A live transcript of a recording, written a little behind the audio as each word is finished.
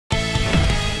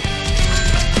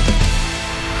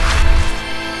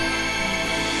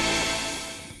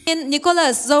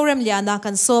Nicholas Zoremliana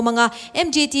kan so mga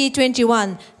MGT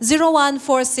 21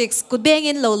 0146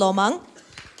 kudbengin lolomang.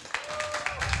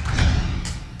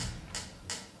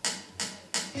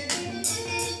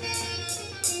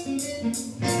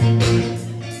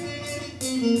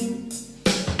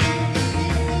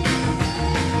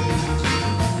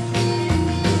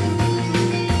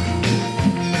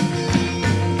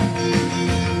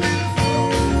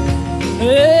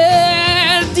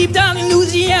 Deep down in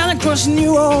Louisiana, crossing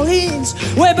New Orleans,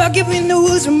 way back up in the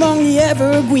woods among the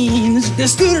evergreens, there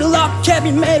stood a log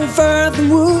cabin made of earth and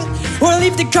wood, where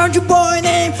lived a country boy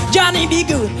named Johnny B.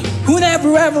 Good, who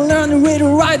never ever learned to read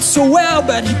or write so well,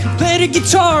 but he could play the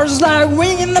guitars like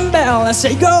ringing the bell. I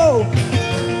say, go,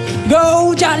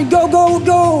 go, Johnny, go, go,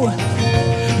 go,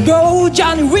 go,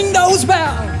 Johnny, ring those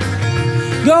bells.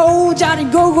 Go, Johnny,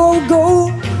 go, go, go,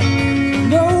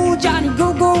 go, Johnny,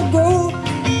 go, go, go.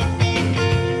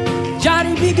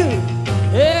 Johnny be good,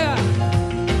 yeah.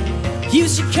 He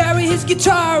used to carry his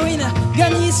guitar in a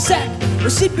gunny sack, or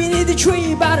sleeping in the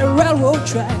tree by the railroad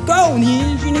track. Oh, and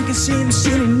you can see him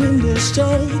sitting in the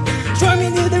shade,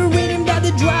 strumming to the rhythm that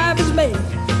the drivers made.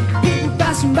 People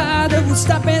passing by, they would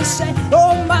stop and say,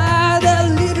 oh my, that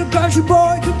little country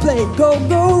boy could play. Go,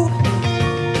 go,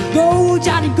 go,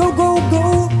 Johnny, go, go,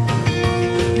 go,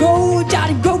 go,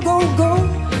 Johnny, go, go, go,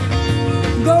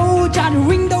 go, Johnny,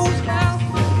 ring those bells.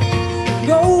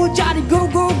 Go, Johnny, go,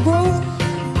 go, go.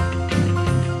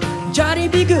 Johnny,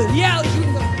 be good. Yeah, let's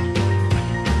go.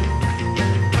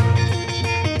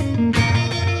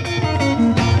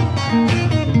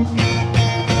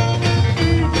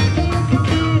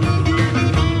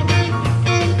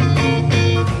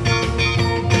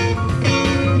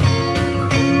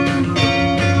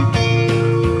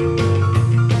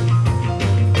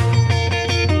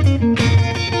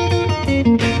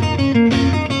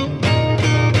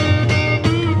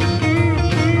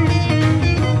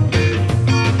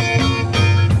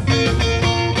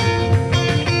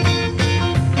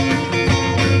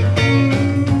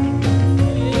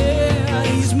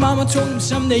 Told him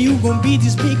someday you gon' be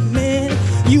this big man.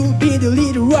 You'll be the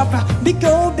leader of a big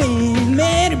old band.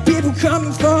 Many people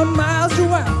coming from miles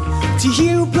around to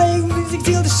hear you play music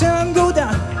till the sun go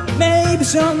down. Maybe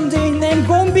someday then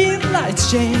gon' be lights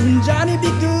change. Johnny,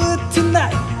 be good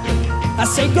tonight. I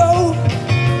say go,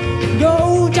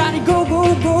 go, Johnny, go,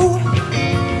 go, go,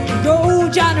 go,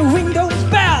 Johnny, ring those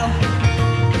bells.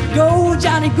 Go,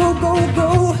 Johnny, go, go,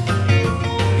 go,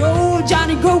 go,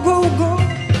 Johnny, go, go, go.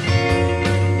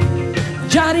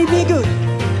 Johnny, be good.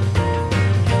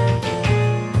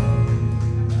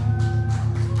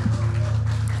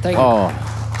 Thank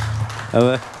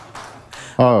you.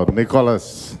 Oh,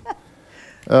 Nicholas.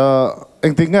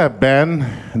 Anh tính là band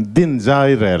din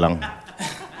dai rẻ lắm.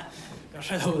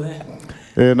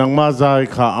 Nang ma dai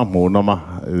khá amu nama.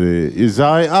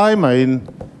 Izai ai mà in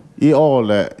i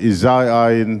ole izai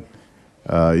ai in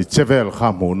ichevel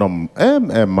khá mu nam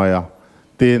em maya.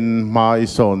 Tin ma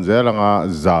ison dễ là nga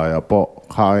zai apo.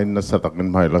 Khai na sa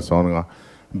takin mai la son nga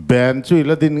band chui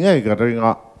la din ngei ka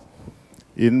ringa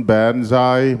in band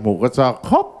zai mu ka cha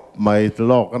khop mai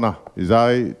lok na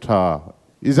zai tha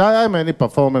izai ai many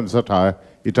performance tha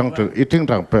iting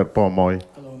thang perform moi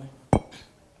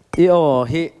io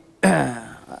hi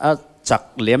a chak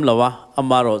lem lawa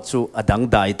amaro chu adang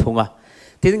dai thunga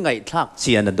tin ngai thak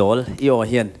chian adol io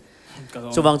hian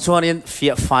chuwang chuan in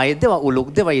fia fai dewa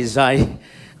uluk dewa izai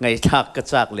ngai thak ka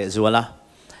chak le zuala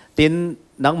tin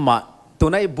nang ma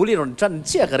tunai buli ron chan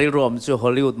chia kari rom chu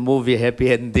Hollywood movie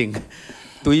happy ending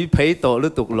tui phei to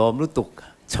lutuk lom lutuk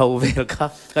chau vel kha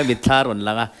ka mi tharon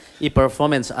langa I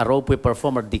performance aro pui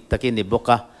performer dik takin ni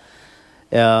boka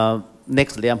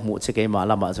next liam mu che ke ma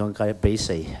lama chong ka be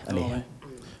sei ani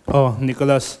oh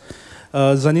Nicholas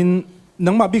zanin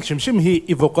nang ma big shim hi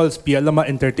I vocals pia lama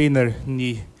entertainer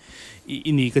ni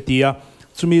ini katia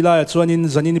chumila chuanin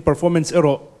zanin performance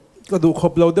ero kadu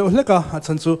khoplo de hleka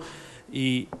achan chu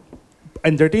I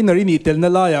entertainer ini tel na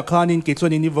la ya khanin ke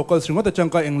chuanin ni vocals ringot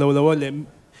changka englo lo le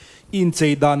in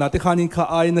cheida na te khanin kha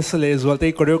ai na sele zolte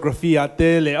choreography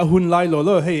ate le ahun lai lo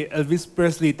lo hey Elvis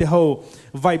Presley te ho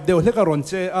vibe de hleka ron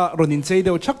che a ronin che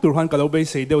de chak tur han kalo be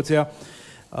sei de che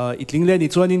itling le ni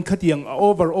chuanin khatiang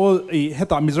overall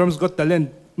heta Mizorams Got Talent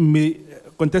mi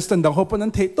contestant dang hopan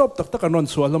an theih top tak tak ron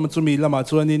chua lama chumi lama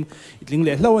chuanin itling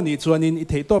le hlawani chuanin I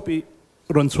theih top I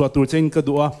ron chua tur chen ka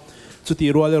duwa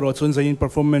chuti ruale ro chun zain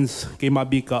performance ke ma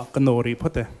bika kanori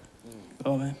phote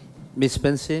oh man Miss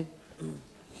Spencer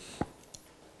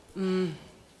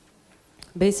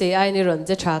Basi ai ni ron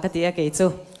je cha ka tia ke chu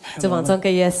wang chong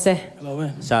ke yes se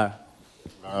sir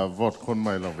vote kon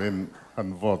mai lo ven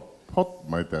an vote pot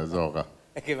mai te zo ka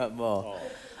ke ba bo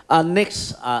next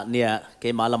เนี่ยเก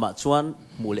มาละมาชวน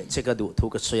มูเลเชกดูทุ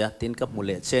กข์เสียตินกับมูเ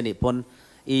ลเชนี่ปน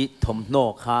อีทมโน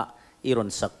ค่ะอีรอน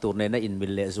สักตัวในอินมิ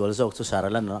ลเลสวอลโซกสุสาร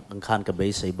ลันอังคารกับเบ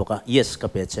ย์ใส่บอกว่า yes กับ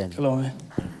เปเชน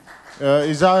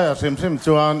อิซายซิมช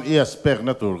วนอีสเปก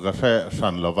นัตุรกเรสั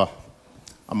นลวะ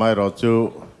อามายรอจู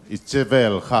อิเจเว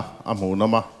ลค่ะอามูน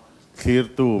มาคี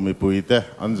ร์ตูมีปุยเต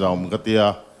อันจอมกติยา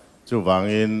จูวาง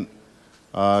อิน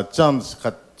จันส์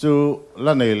ขัดจูล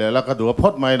ะเนยเลยแล้วก็ดูพอ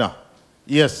ดไหมนะ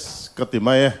yes กติไ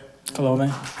ม่